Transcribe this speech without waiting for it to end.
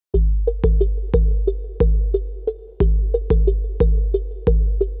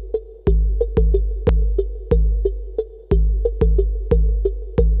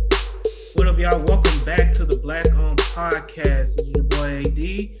podcast. This is your boy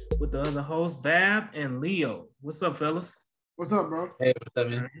AD with the other hosts, Bab and Leo. What's up, fellas? What's up, bro? Hey, what's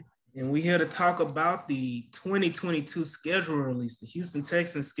up, man? And we're here to talk about the 2022 schedule release. The Houston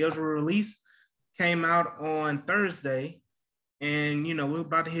Texans schedule release came out on Thursday. And, we're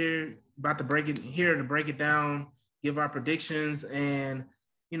about to break it down, give our predictions and,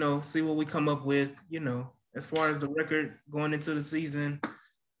 see what we come up with, as far as the record going into the season.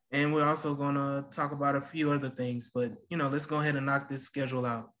 And we're also going to talk about a few other things, but, let's go ahead and knock this schedule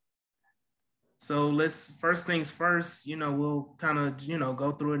out. So first things first, we'll kind of,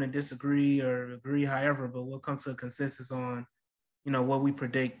 go through it and disagree or agree, however, but we'll come to a consensus on, what we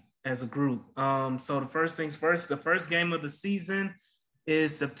predict as a group. So the first things first, the first game of the season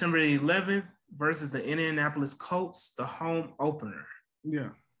is September 11th versus the Indianapolis Colts, the home opener. Yeah.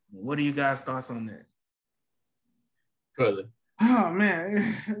 What are you guys' thoughts on that? Good. Oh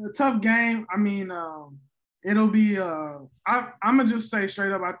man, a tough game. I mean, it'll be. I'm gonna just say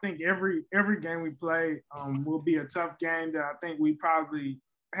straight up. I think every game we play will be a tough game that I think we probably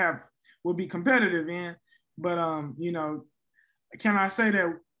will be competitive in. But can I say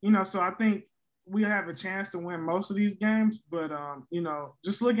that So I think we have a chance to win most of these games. But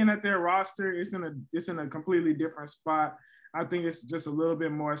just looking at their roster, it's in a completely different spot. I think it's just a little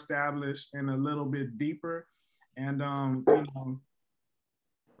bit more established and a little bit deeper. And,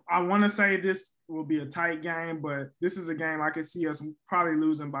 I want to say this will be a tight game, but this is a game I could see us probably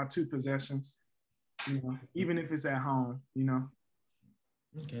losing by 2 possessions, even if it's at home,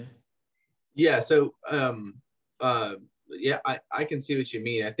 Okay. Yeah. So, I can see what you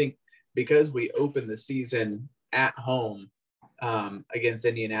mean. I think because we opened the season at home against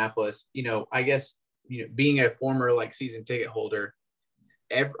Indianapolis, I guess, being a former season ticket holder,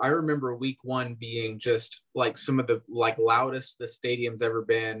 I remember week 1 being just some of the loudest the stadium's ever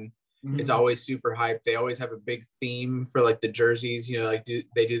been. Mm-hmm. It's always super hyped. They always have a big theme for the jerseys, they do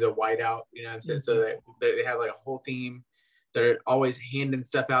the whiteout, what I'm saying? Mm-hmm. So they have a whole theme. They're always handing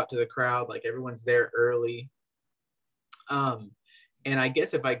stuff out to the crowd. Everyone's there early. And I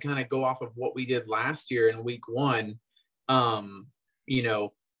guess if I kind of go off of what we did last year in week 1, the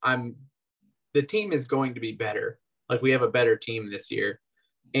team is going to be better. We have a better team this year.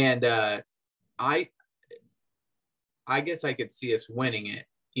 And I guess I could see us winning it,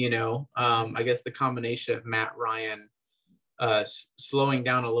 I guess the combination of Matt Ryan slowing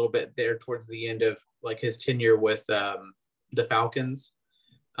down a little bit there towards the end of his tenure with the Falcons.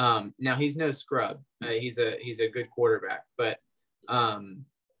 Now he's no scrub. He's a good quarterback, but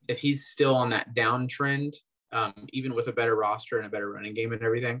if he's still on that downtrend, even with a better roster and a better running game and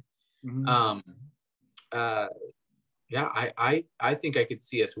everything, mm-hmm. I think I could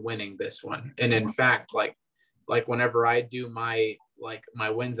see us winning this one. And in fact, whenever I do my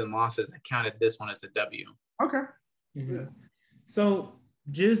wins and losses, I counted this one as a W. Okay. Mm-hmm. Yeah. So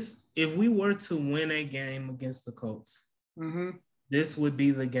just if we were to win a game against the Colts, mm-hmm. this would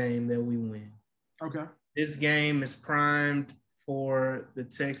be the game that we win. Okay. This game is primed for the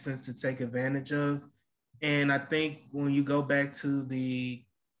Texans to take advantage of. And I think when you go back to the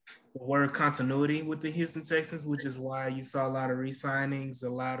word continuity with the Houston Texans, which is why you saw a lot of re-signings, a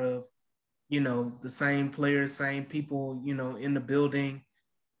lot of, the same players, same people, in the building.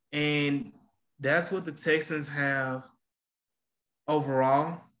 And that's what the Texans have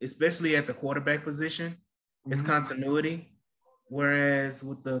overall, especially at the quarterback position, mm-hmm. is continuity. Whereas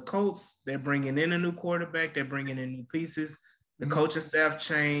with the Colts, they're bringing in a new quarterback, they're bringing in new pieces. The mm-hmm. coaching staff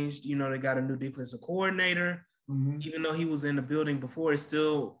changed, they got a new defensive coordinator. Mm-hmm. Even though he was in the building before, it's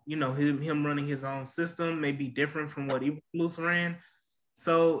still, him running his own system may be different from what Eberflus ran.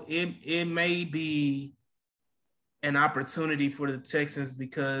 So it may be an opportunity for the Texans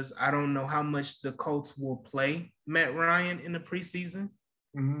because I don't know how much the Colts will play Matt Ryan in the preseason,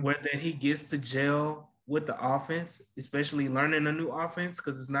 mm-hmm. whether he gets to gel with the offense, especially learning a new offense,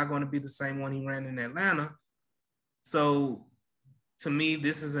 because it's not going to be the same one he ran in Atlanta. So to me,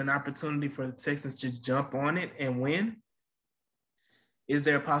 this is an opportunity for the Texans to jump on it and win. Is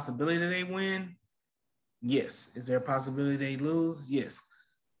there a possibility they win? Yes. Is there a possibility they lose? Yes.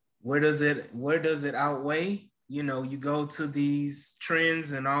 Where does it outweigh? You go to these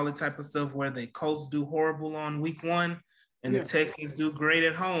trends and all the type of stuff where the Colts do horrible on week 1 and the Texans do great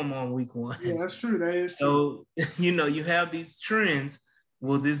at home on week 1. Yeah, that's true. That is true. So, you have these trends.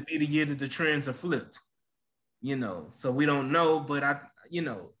 Will this be the year that the trends are flipped? So we don't know, but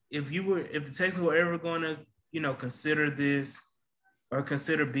if the Texans were ever going to, consider this or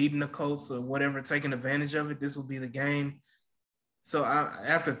consider beating the Colts or whatever, taking advantage of it, this will be the game. So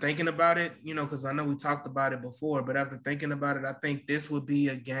after thinking about it, because I know we talked about it before, but after thinking about it, I think this would be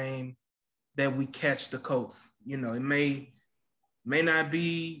a game that we catch the Colts. You know, it may not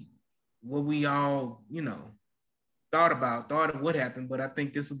be what we all, you know, thought it would happen, but I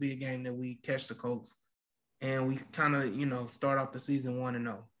think this will be a game that we catch the Colts and we kind of, you know, start off the season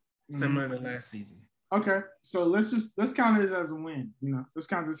 1-0, similar to last season. Okay, so let's count this as a win. You know, let's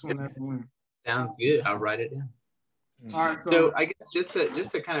count this one as a win. Sounds good. I'll write it down. All right, so I guess just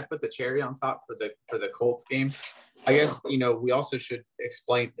to kind of put the cherry on top for the Colts game, I guess, you know, we also should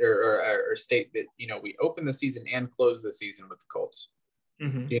explain or state that, you know, we open the season and close the season with the Colts.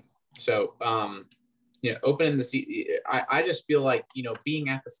 Mm-hmm. Yeah. So, you know, opening the season, I just feel like, you know, being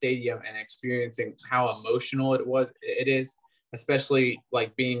at the stadium and experiencing how emotional it is, especially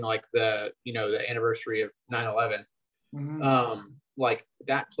like being like the, you know, the anniversary of 9/11. Mm-hmm. Like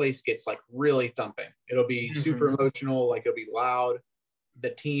that place gets like really thumping. It'll be super emotional. Like it'll be loud.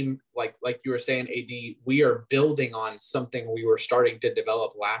 The team, like you were saying, AD, we are building on something we were starting to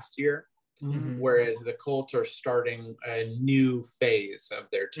develop last year. Mm-hmm. Whereas the Colts are starting a new phase of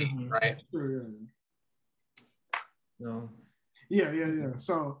their team, right? So yeah.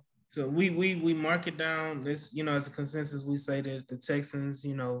 So we mark it down. This, you know, as a consensus, we say that the Texans,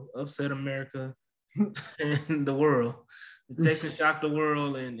 you know, upset America and the world. The Texans shocked the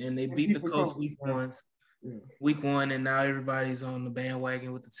world and they beat the Colts week one, and now everybody's on the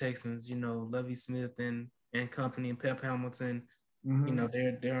bandwagon with the Texans. You know, Lovie Smith and company and Pep Hamilton. You know,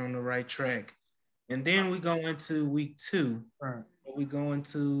 they're on the right track. And then we go into week 2. Right. We go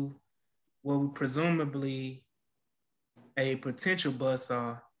into what we presumably a potential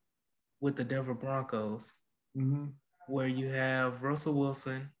buzzsaw with the Denver Broncos, where you have Russell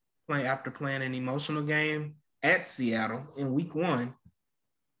Wilson after playing an emotional game at Seattle in week 1,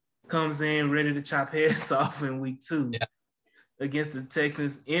 comes in ready to chop heads off in week 2 against the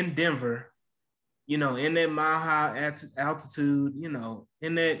Texans in Denver, you know, in that mile-high altitude, you know,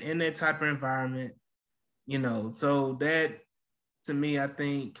 in that type of environment, you know. So that, to me, I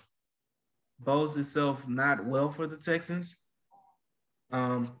think bodes itself not well for the Texans.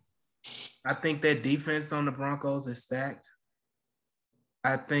 I think that defense on the Broncos is stacked.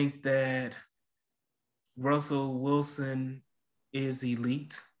 I think that Russell Wilson is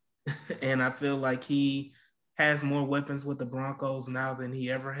elite, and I feel like he has more weapons with the Broncos now than he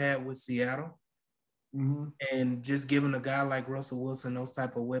ever had with Seattle. And just giving a guy like Russell Wilson those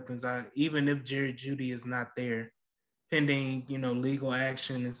type of weapons, even if Jerry Jeudy is not there, pending, you know, legal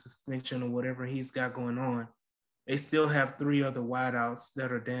action and suspension or whatever he's got going on, they still have 3 other wideouts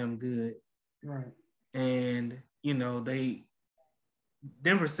that are damn good. Right. And, you know,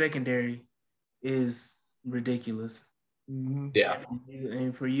 Denver secondary is ridiculous. Yeah.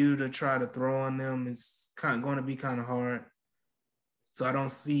 And for you to try to throw on them is going to be kind of hard. So I don't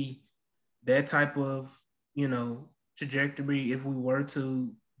see that type of, you know, trajectory. If we were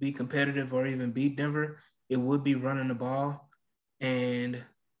to be competitive or even beat Denver, it would be running the ball. And,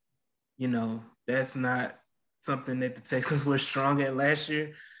 you know, that's not something that the Texans were strong at last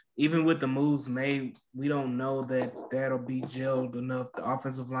year. Even with the moves made, we don't know that that'll be gelled enough. The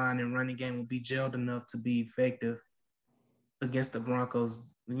offensive line and running game will be gelled enough to be effective against the Broncos.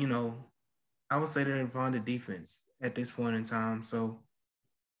 You know, I would say they're on the defense at this point in time. So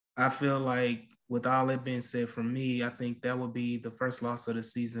I feel like, with all that being said, from me, I think that would be the first loss of the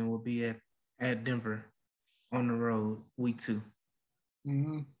season will be at Denver on the road, week 2.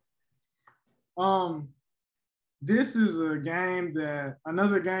 This is another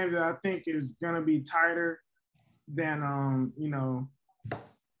game that I think is gonna be tighter than you know,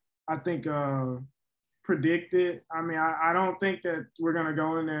 I think predicted. I mean, I don't think that we're gonna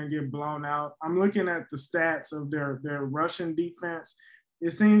go in there and get blown out. I'm looking at the stats of their Russian defense.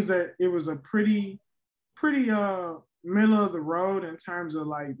 It seems that it was a pretty middle of the road in terms of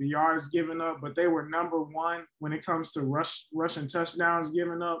like the yards given up, but they were number 1 when it comes to rushing touchdowns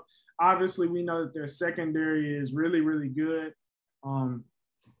given up. Obviously, we know that their secondary is really, really good.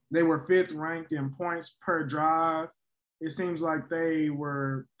 They were 5th ranked in points per drive. It seems like they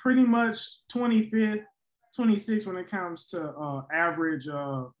were pretty much 25th, 26th when it comes to average,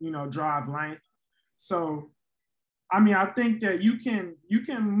 you know, drive length. So, I mean, I think that you can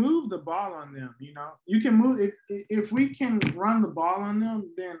move the ball on them. You know, you can move if we can run the ball on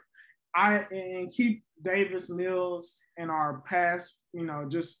them, then and keep Davis, Mills, and our pass, you know,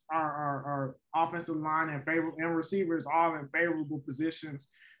 just our offensive line and receivers all in favorable positions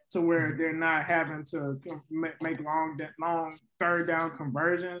to where they're not having to make long 3rd down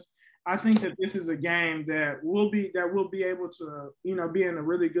conversions. I think that this is a game that we'll be able to, you know, be in a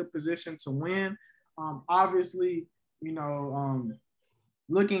really good position to win. Obviously, you know,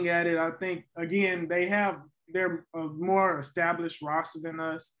 looking at it, I think again they're a more established roster than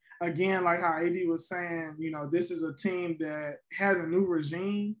us. again, like how AD was saying, this is a team that has a new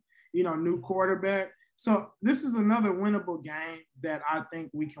regime, new quarterback. So this is another winnable game that I think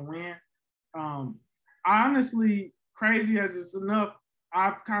we can win. I honestly, crazy as it's enough,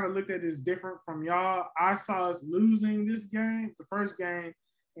 I've kind of looked at this different from y'all. I saw us losing this game, the first game,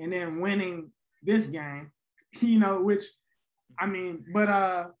 and then winning this game, which, but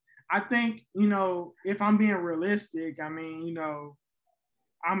I think, if I'm being realistic, I'm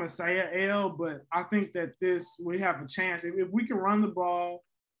going to say an L, but I think that we have a chance. If we can run the ball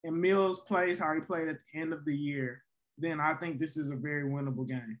and Mills plays how he played at the end of the year, then I think this is a very winnable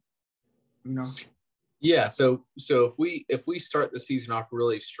game, Yeah, so if we start the season off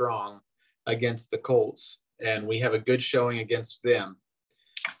really strong against the Colts and we have a good showing against them,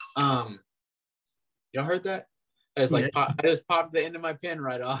 y'all heard that? I just popped the end of my pen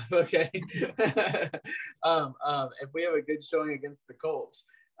right off. Okay. If we have a good showing against the Colts,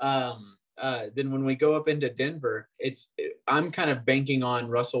 then when we go up into Denver, I'm kind of banking on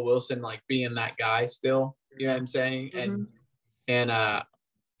Russell Wilson like being that guy still. You know what I'm saying? Mm-hmm. And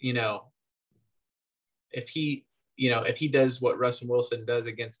if he does what Russell Wilson does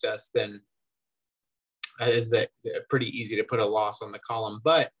against us, then is that pretty easy to put a loss on the column.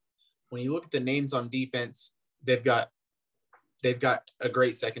 But when you look at the names on defense, they've got a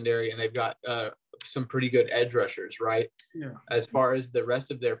great secondary and they've got some pretty good edge rushers, right? Yeah. As far as the rest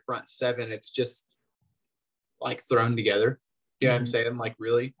of their front seven, it's just like thrown together. You know what I'm saying? Like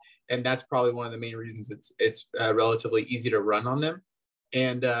really, and that's probably one of the main reasons it's relatively easy to run on them.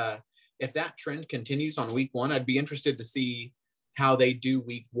 And if that trend continues on week one, I'd be interested to see how they do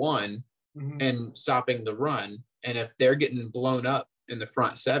week one and stopping the run. And if they're getting blown up in the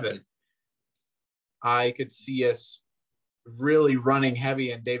front seven, I could see us really running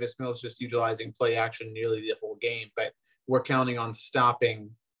heavy and Davis Mills just utilizing play action nearly the whole game. But we're counting on stopping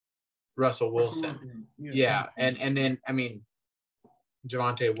Russell Wilson. Yeah. And then,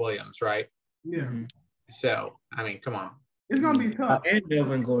 Javonte Williams, right? Yeah. So, come on. It's going to be tough. And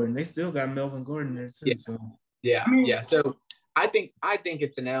Melvin Gordon. They still got Melvin Gordon there too. Yeah. So. Yeah. Yeah. So I think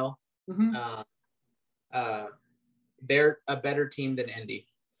it's an L. They're a better team than Indy.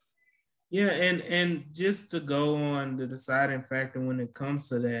 Yeah, and just to go on the deciding factor when it comes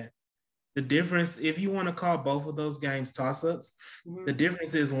to that, the difference, if you want to call both of those games toss-ups, the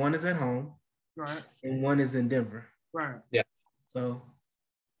difference is one is at home, right, and one is in Denver. Right. Yeah. So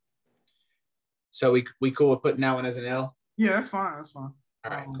we cool with putting that one as an L? Yeah, that's fine. That's fine.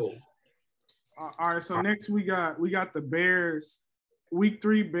 All right, cool. All right, so next we got the Bears, week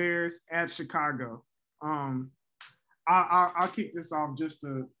 3 Bears at Chicago. I'll kick this off just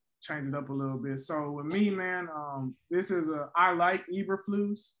to change it up a little bit. So with me, man, this is I like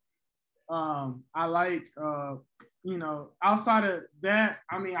Eberflus. I like outside of that,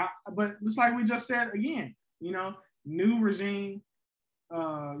 but just like we just said again, new regime,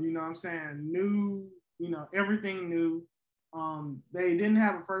 I'm saying new, everything new. They didn't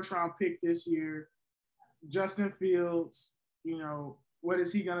have a first round pick this year. Justin Fields, what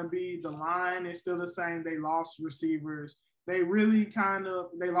is he going to be? The line is still the same. They lost receivers. They really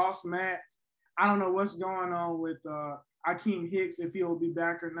they lost Matt. I don't know what's going on with Akeem Hicks, if he'll be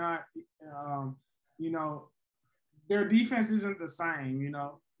back or not. Their defense isn't the same,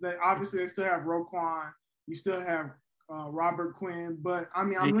 They obviously still have Roquan. You still have Robert Quinn. But,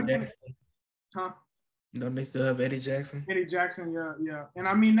 I'm looking at – huh? Don't they still have Eddie Jackson? Eddie Jackson, yeah. And,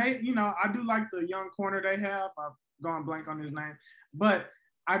 they, I do like the young corner they have. I've gone blank on his name. But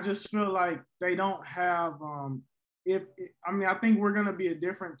I just feel like they don't have I think we're going to be a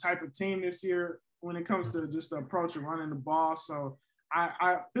different type of team this year when it comes to just the approach of running the ball. So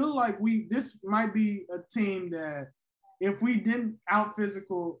I feel like this might be a team that if we didn't out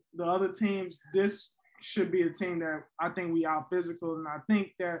physical the other teams, this should be a team that I think we out physical. And I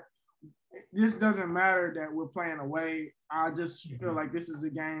think that this doesn't matter that we're playing away. I just feel like this is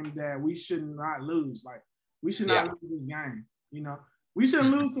a game that we should not lose. Like we should not lose this game. We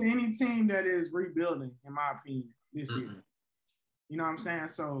shouldn't lose to any team that is rebuilding, in my opinion, this year. You know what I'm saying?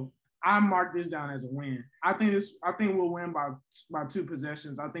 So I mark this down as a win. I think we'll win by 2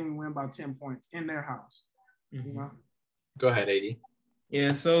 possessions. I think we win by 10 points in their house. Go ahead, AD.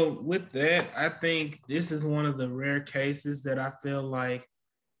 Yeah, so with that, I think this is one of the rare cases that I feel like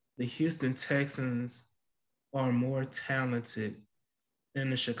the Houston Texans are more talented than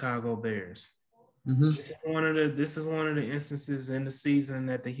the Chicago Bears. This is one of the instances in the season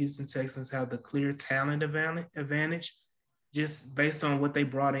that the Houston Texans have the clear talent advantage, just based on what they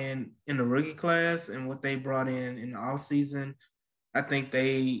brought in the rookie class and what they brought in the offseason. I think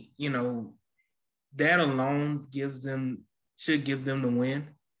they, that alone should give them the win.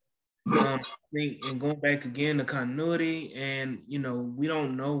 And going back again to continuity, and we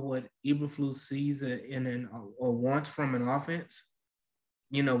don't know what Eberflus sees or wants from an offense.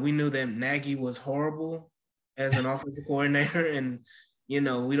 We knew that Nagy was horrible as an offensive coordinator, and we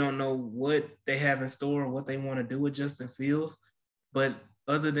don't know what they have in store, what they want to do with Justin Fields. But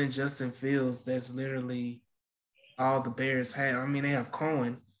other than Justin Fields, that's literally all the Bears have. I mean, they have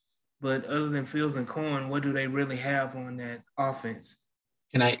Cohen, but other than Fields and Cohen, what do they really have on that offense?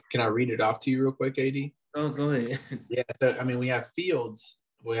 Can I read it off to you real quick, AD? Oh, go ahead. Yeah. So I mean, we have Fields,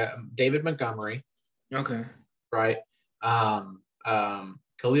 we have David Montgomery. Okay. Right.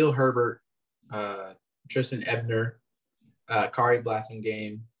 Khalil Herbert, Tristan Ebner, Kari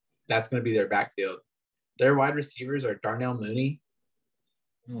Blasingame. That's going to be their backfield. Their wide receivers are Darnell Mooney,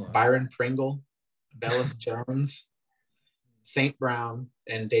 Byron Pringle, Bellis Jones, St. Brown,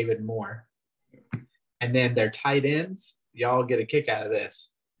 and David Moore. And then their tight ends, y'all get a kick out of this: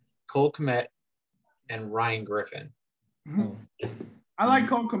 Cole Kmet and Ryan Griffin. Oh. I like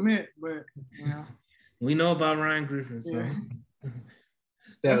Cole Kmet, but we know about Ryan Griffin, so.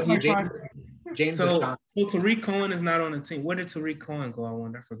 Yeah. So James so Tariq Cohen is not on the team. Where did Tariq Cohen go? I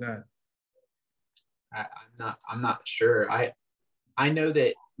wonder. I forgot. I'm not sure. I know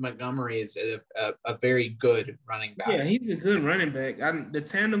that Montgomery is a very good running back. Yeah, he's a good running back. The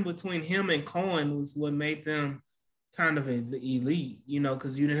tandem between him and Cohen was what made them kind of elite,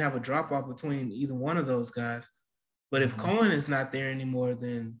 because you didn't have a drop off between either one of those guys. But if Cohen is not there anymore,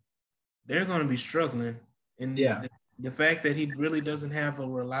 then they're going to be struggling. And the fact that he really doesn't have a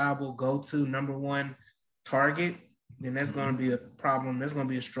reliable go-to number one target, then that's going to be a problem. That's going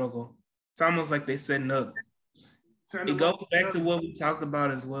to be a struggle. It's almost like they're setting up. It goes back to what we talked about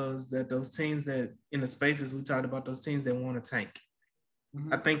as well, is that those teams that in the spaces we talked about, those teams that want to tank.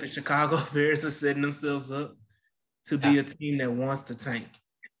 I think the Chicago Bears are setting themselves up to be a team that wants to tank.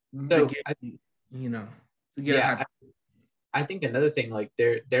 So, to get a high. I think another thing, like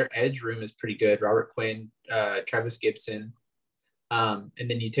their edge room is pretty good. Robert Quinn, Travis Gibson. And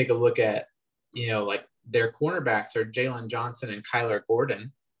then you take a look at, like their cornerbacks are Jalen Johnson and Kyler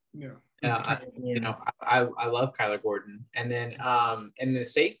Gordon. Yeah. I love Kyler Gordon. And then in the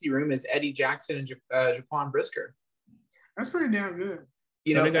safety room is Eddie Jackson and Jaquan Brisker. That's pretty damn good.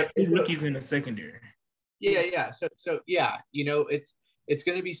 They got two rookies in the secondary. Yeah. So it's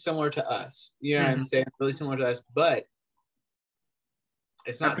going to be similar to us. You know what I'm saying? Really similar to us, but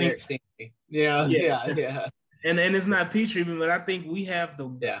it's not Derek Stingley. Yeah. And it's not Petrie, but I think we have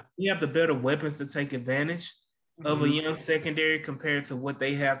the better weapons to take advantage of a young secondary compared to what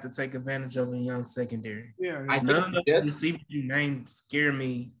they have to take advantage of a young secondary. Yeah. None of the receivers you named scare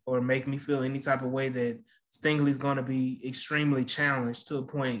me or make me feel any type of way that Stingley's going to be extremely challenged to a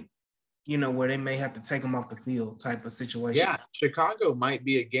point, where they may have to take him off the field type of situation. Yeah, Chicago might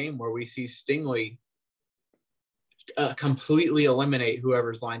be a game where we see Stingley completely eliminate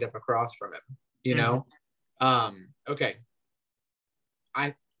whoever's lined up across from him. Okay.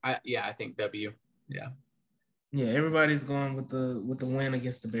 I think W. Yeah, everybody's going with the win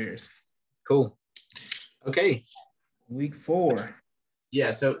against the Bears. Cool. Okay. Week 4.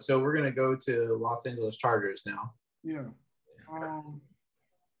 Yeah, so we're gonna go to Los Angeles Chargers now. Yeah.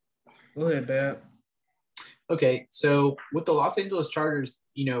 Go ahead, Bab. Okay, so with the Los Angeles Chargers,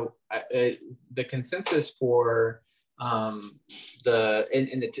 the consensus for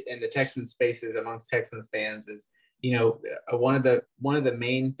the Texans spaces amongst Texans fans is, one of the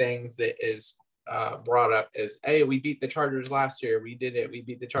main things that is brought up is, hey, we beat the Chargers last year. We did it. We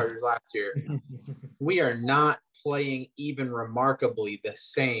beat the Chargers last year. We are not playing even remarkably the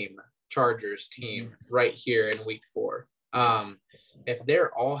same Chargers team right here in week 4. If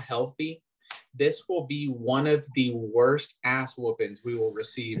they're all healthy, this will be one of the worst ass whoopings we will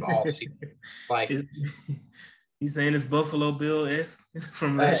receive all season. Like, he's saying it's Buffalo Bill-esque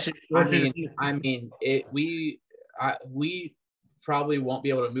from last year. I mean, we probably won't be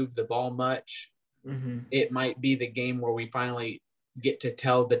able to move the ball much. It might be the game where we finally get to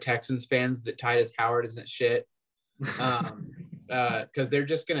tell the Texans fans that Titus Howard isn't shit. Because they're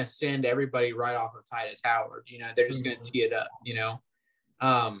just going to send everybody right off of Titus Howard. They're just going to tee it up,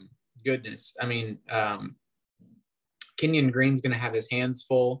 goodness. I mean, Kenyon Green's going to have his hands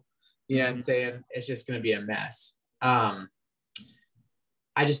full. You know what I'm saying? It's just going to be a mess. I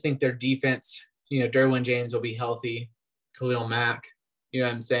just think their defense, Derwin James will be healthy. Khalil Mack, you know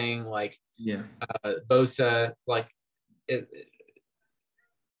what I'm saying? Like, Bosa, like,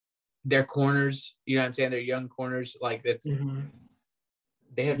 their corners, you know what I'm saying? They're young corners. Like, it's,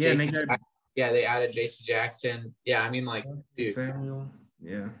 they have, they added J.C. Jackson. Yeah, I mean, like, dude. Samuel.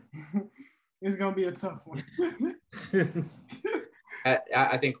 Yeah. It's going to be a tough one.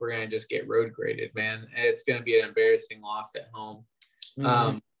 I think we're going to just get road graded, man. It's going to be an embarrassing loss at home.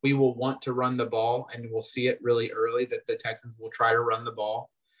 Mm-hmm. We will want to run the ball, and we'll see it really early that the Texans will try to run the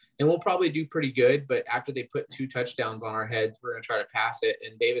ball. And we'll probably do pretty good, but after they put 2 touchdowns on our heads, we're going to try to pass it.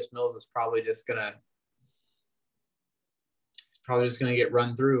 And Davis Mills is probably just going to get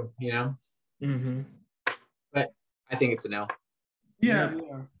run through, you know? Mm-hmm. But I think it's an L. Yeah.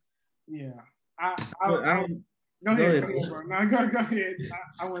 I don't. Go ahead, bro. No, go ahead.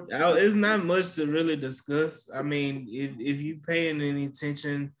 It's not much to really discuss. I mean, if you paying any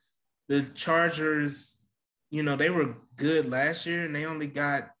attention, the Chargers, you know, they were good last year and they only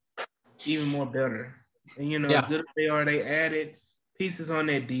got even more better. And, as good as they are, they added pieces on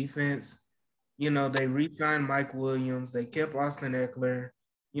their defense. They re-signed Mike Williams. They kept Austin Eckler.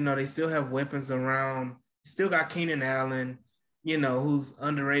 They still have weapons around. Still got Keenan Allen, who's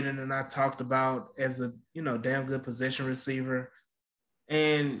underrated and I talked about as a, damn good possession receiver.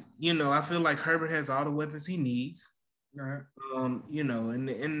 And, I feel like Herbert has all the weapons he needs. Right. And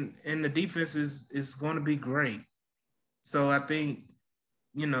the defense is going to be great. So I think,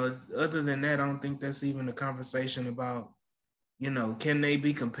 other than that, I don't think that's even a conversation about, can they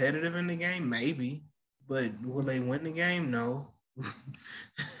be competitive in the game? Maybe, but will they win the game? No.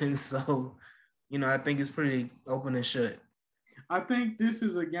 And so, I think it's pretty open and shut. I think this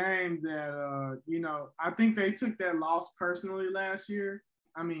is a game that, I think they took that loss personally last year.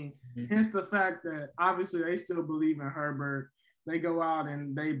 I mean, hence the fact that obviously they still believe in Herbert. They go out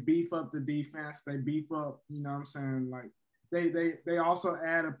and they beef up the defense. They beef up, like they also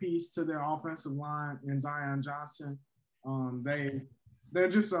add a piece to their offensive line in Zion Johnson. They're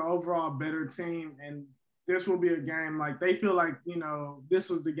just an overall better team, and this will be a game like they feel like this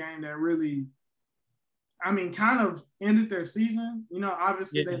was the game that really, kind of ended their season.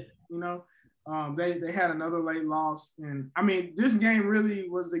 Obviously they had another late loss, and this game really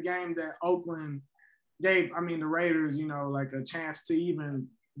was the game that Oakland gave the Raiders like a chance to even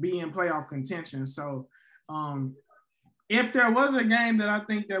be in playoff contention. So if there was a game that I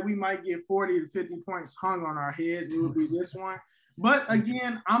think that we might get 40 to 50 points hung on our heads, it would be this one. But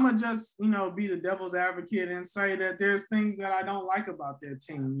again, I'm going to just, be the devil's advocate and say that there's things that I don't like about their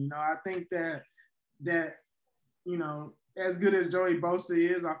team. I think that, as good as Joey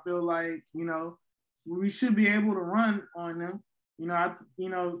Bosa is, I feel like, we should be able to run on them. I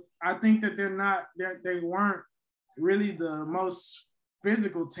think that they weren't really the most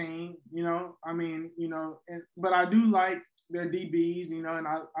physical team, but I do like their DBs, and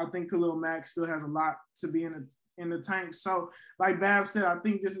I think Khalil Mack still has a lot to be in the tank. So like Bab said, I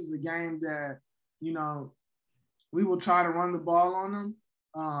think this is a game that, we will try to run the ball on them.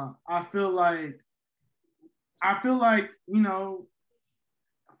 I feel like,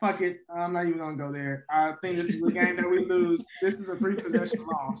 fuck it. I'm not even going to go there. I think this is a game that we lose. This is a 3-possession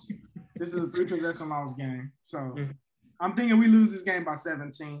loss. This is a 3-possession loss game. So I'm thinking we lose this game by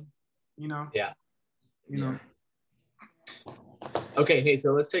 17, Yeah. You know. Okay, hey,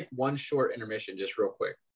 so let's take one short intermission just real quick.